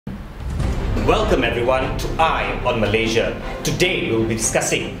Welcome everyone to Eye on Malaysia. Today we will be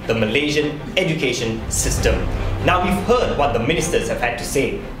discussing the Malaysian education system. Now we've heard what the ministers have had to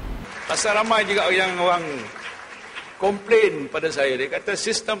say. Pasal ramai juga orang komplain pada saya. Dia kata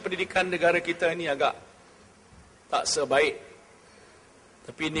sistem pendidikan negara kita ini agak tak sebaik.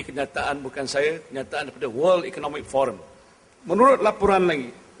 Tapi ini kenyataan bukan saya, kenyataan daripada World Economic Forum. Menurut laporan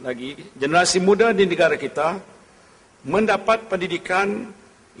lagi, generasi muda di negara kita mendapat pendidikan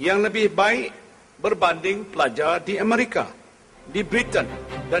yang lebih baik berbanding pelajar di Amerika, di Britain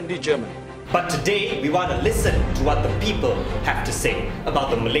dan di Jerman. But today we want to listen to what the people have to say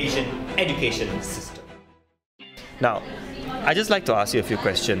about the Malaysian education system. Now, I'd just like to ask you a few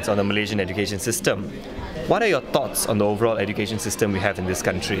questions on the Malaysian education system. What are your thoughts on the overall education system we have in this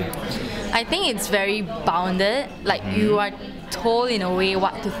country? I think it's very bounded, like you are told in a way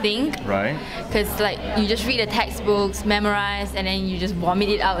what to think. Right. Because like you just read the textbooks, memorize, and then you just vomit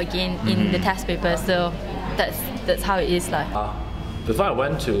it out again in the test paper. So that's how it is like. Before I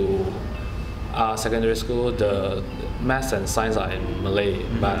went to secondary school, the maths and science are in Malay.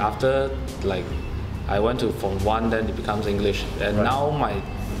 But after I went to Form 1, then it becomes English. And now my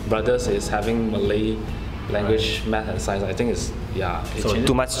brothers is having Malay language, math and science. I think it's So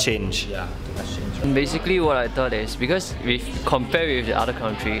too much change. Yeah, too much change. Basically what I thought is, because if compare with the other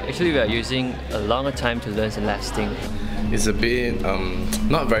country, actually we are using a longer time to learn and less thing. It's a bit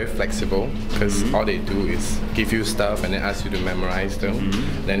not very flexible, because all they do is give you stuff and then ask you to memorize them,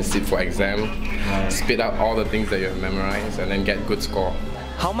 then sit for exam, spit out all the things that you have memorized and then get good score.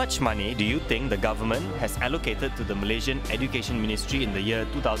 How much money do you think the government has allocated to the Malaysian Education Ministry in the year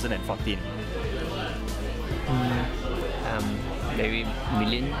 2014? Maybe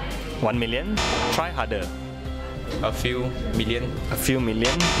million. 1 million? Try harder. A few million. A few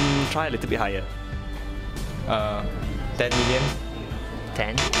million? Try a little bit higher. 10 million.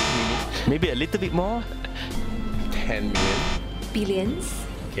 10 million. Maybe a little bit more? 10 million. Billions?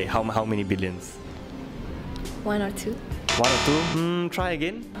 Okay, how many billions? 1 or 2? 1 or 2? Try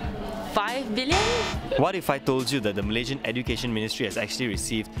again. 5 billion? What if I told you that the Malaysian Education Ministry has actually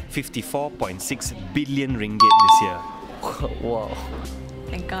received 54.6 billion ringgit this year? Wow.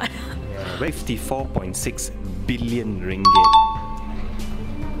 Thank God. 54.6 billion ringgit.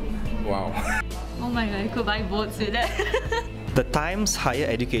 Wow. Oh my god, I could buy boats with that. The Times Higher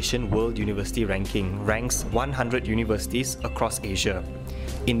Education World University Ranking ranks 100 universities across Asia.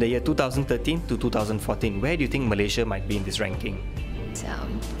 In the year 2013 to 2014, where do you think Malaysia might be in this ranking?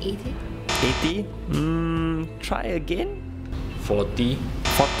 80? 80? Try again. 40.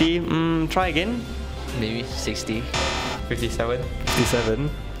 40? Try again. Maybe 60. 57. 57?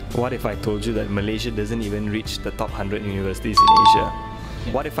 What if I told you that Malaysia doesn't even reach the top 100 universities in Asia?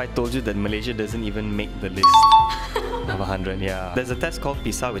 What if I told you that Malaysia doesn't even make the list of 100? Yeah. There's a test called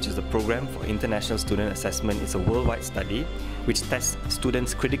PISA, which is the Program for International Student Assessment. It's a worldwide study which tests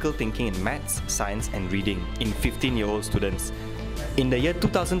students' critical thinking in maths, science and reading in 15-year-old students. In the year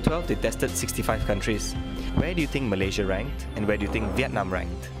 2012, they tested 65 countries. Where do you think Malaysia ranked and where do you think Vietnam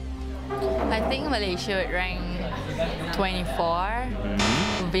ranked? I think Malaysia would rank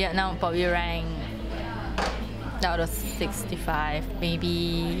 24. Vietnam probably rank out of 65,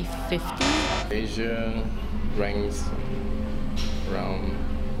 maybe 50. Asia ranks around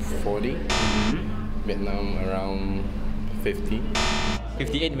 40. Vietnam around 50.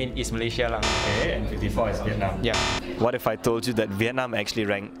 58 is Malaysia lah. Okay, and 54 is Vietnam. Yeah. What if I told you that Vietnam actually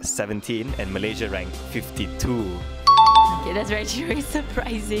ranked 17 and Malaysia ranked 52? Okay, that's very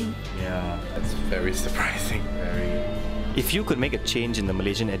surprising. Yeah. That's very surprising. If you could make a change in the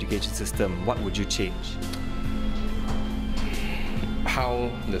Malaysian education system, what would you change? How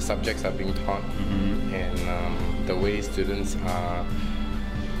the subjects are being taught and the way students are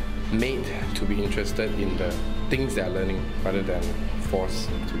made to be interested in the things they are learning rather than forced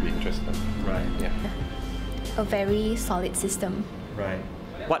to be interested. Right. Yeah. A very solid system Right.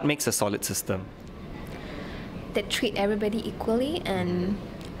 What makes a solid system? that treat everybody equally and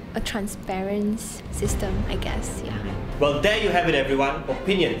a transparent system, I guess. Yeah. Well, there you have it, everyone.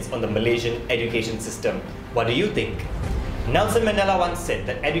 Opinions on the Malaysian education system. What do you think? Nelson Mandela once said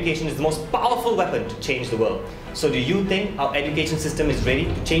that education is the most powerful weapon to change the world. So do you think our education system is ready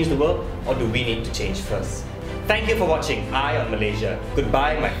to change the world, or do we need to change first? Thank you for watching Eye on Malaysia.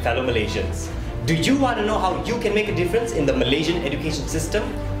 Goodbye, my fellow Malaysians. Do you want to know how you can make a difference in the Malaysian education system?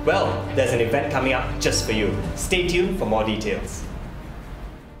 Well, there's an event coming up just for you. Stay tuned for more details.